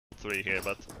3 here,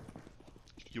 but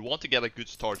you want to get a good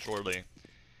start shortly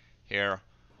here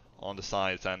on the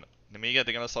sides. And Nemiga,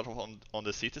 they're gonna start off on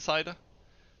the CT side,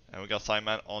 and we got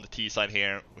Syman on the T side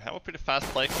here. We have a pretty fast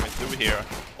play coming through here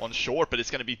on short, but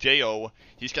it's gonna be Jo.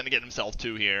 He's gonna get himself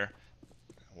 2 here.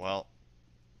 Well,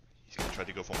 he's gonna try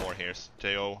to go for more here.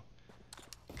 Jo,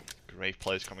 great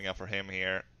plays coming up for him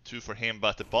here. 2 for him,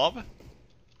 but the Bob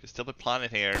can still be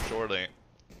planted here shortly,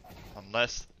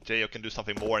 unless Jo can do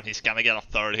something more, and he's gonna get a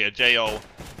 3rd here. Jo,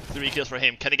 3 kills for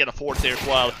him. Can he get a 4th here as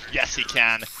well? Yes, he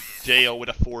can. Jo with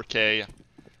a 4K,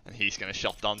 and he's gonna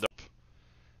shut down the...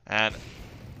 And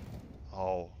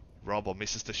oh, ROBO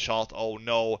misses the shot. Oh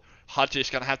no, hutji is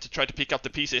gonna have to try to pick up the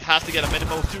piece. He has to get a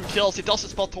minimum of 2 kills. He doesn't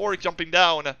spot Torek jumping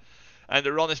down, and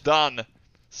the run is done.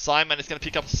 Syman is gonna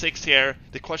pick up 6 here.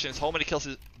 The question is, how many kills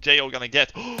is Jo gonna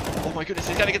get? Oh my goodness,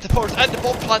 he's gonna get the 1st, and the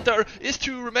bomb planter is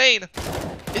 2 remain.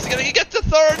 Is he gonna get the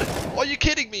 3rd? Are you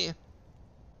kidding me?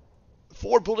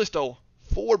 4 bullets though.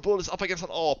 4 bullets up against an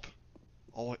AWP.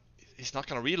 Oh, he's not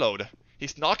gonna reload.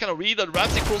 He's not gonna reload.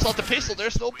 Ramsey pulls out the pistol.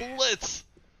 There's no bullets.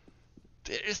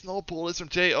 There is no bullets from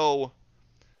Jo.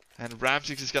 And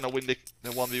Ramsey is gonna win the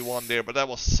 1v1 there, but that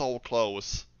was so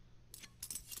close.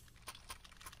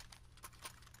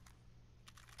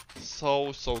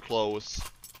 So close.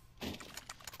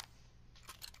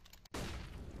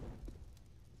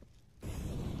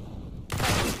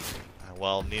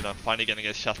 Well, neaLaN finally gonna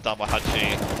get shut down by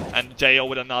hutji, and Jo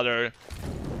with another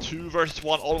 2 versus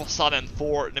 1 all of a sudden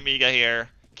for Nemiga here.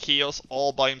 Keoz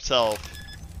all by himself.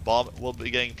 Bob will be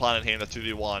getting planted here in the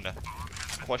 2v1.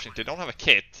 Question, they don't have a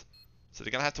kit, so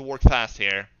they're gonna have to work fast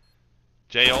here.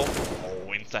 Jo,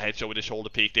 oh, insta headshot with the shoulder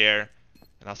peek there,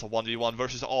 and that's a 1v1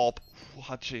 versus AWP.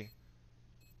 hutji,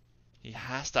 he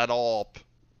has that AWP,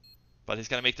 but he's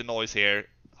gonna make the noise here.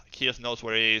 Keoz knows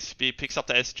where he is. He picks up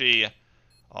the SG.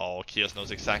 Oh, Keoz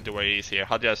knows exactly where he is here.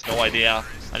 hutji has no idea,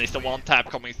 and it's the 1-tap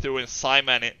coming through, and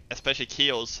Syman, especially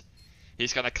Keoz,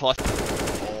 he's gonna clutch.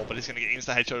 Oh, but he's gonna get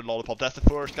instant headshot with Lollipop. That's the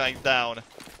 1st guy down.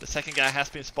 The 2nd guy has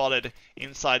been spotted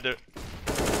inside the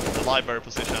library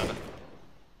position. And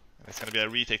it's gonna be a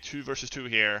retake, 2 versus 2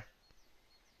 here.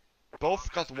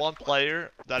 Both got 1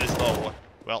 player that is low.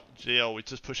 Well, Jo, he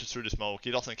just pushes through the smoke.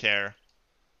 He doesn't care.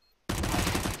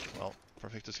 Well,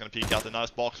 Perfecto's gonna peek out the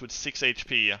nice box with 6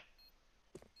 HP.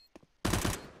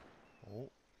 Oh.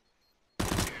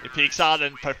 He peeks out,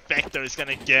 and Perfecto is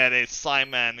gonna get it.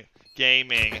 Syman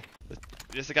Gaming.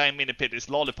 There's the guy in mini pit, is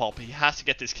Lollipop. He has to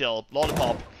get this kill.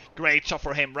 Lollipop, great shot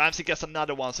for him. Ramsey gets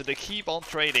another one, so they keep on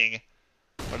trading.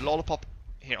 But Lollipop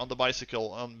here on the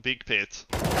bicycle on big pit.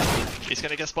 He's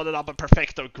gonna get spotted up, and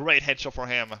Perfecto, great headshot for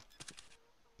him.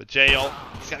 But Jo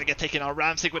is gonna get taken out.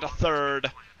 Ramsey with a 3rd,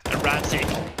 and Ramsey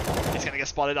is gonna get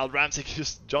spotted out. Ramsey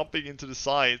just jumping into the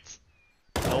side.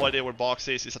 No idea where box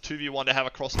is. It's a 2v1. They have a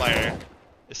crossfire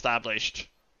established.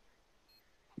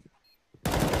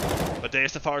 But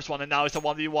there's the 1st one, and now it's a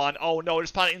 1v1. Oh no,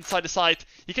 there's plant inside the site.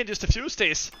 He can just defuse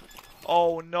this.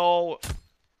 Oh no.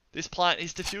 This plant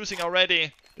is defusing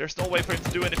already. There's no way for him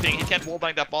to do anything. He can't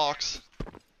wallbang that box.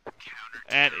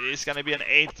 And it is gonna be an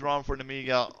 8th round for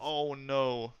Nemiga. Oh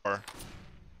no.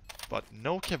 But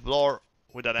no Kevlar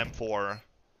with that M4.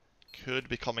 Could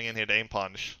be coming in here to aim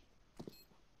punch.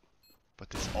 But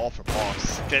this offer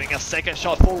box getting a 2nd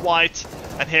shot for white,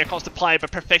 and here comes the play,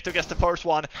 but Perfecto gets the 1st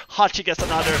one, hutji gets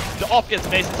another, the off gets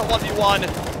missed, it's a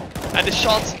 1v1, and the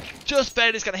shot just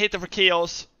barely is gonna hit them for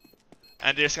Keoz,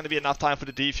 and there's gonna be enough time for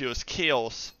the defuse.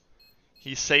 Keoz,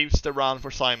 he saves the round for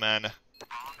Syman,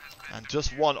 and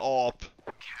just 1 op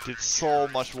did so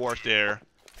much work there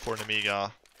for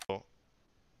Nemiga.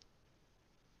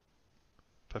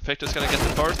 Perfecto's gonna get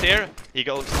the 1st here. He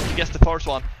gets the 1st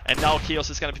one, and now Keoz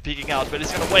is gonna be peeking out, but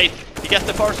he's gonna wait. He gets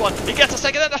the 1st one, he gets a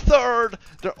 2nd and a 3rd.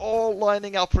 They're all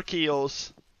lining up for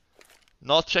Keoz.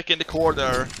 Not checking the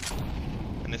corner,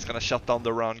 and it's gonna shut down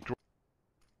the round.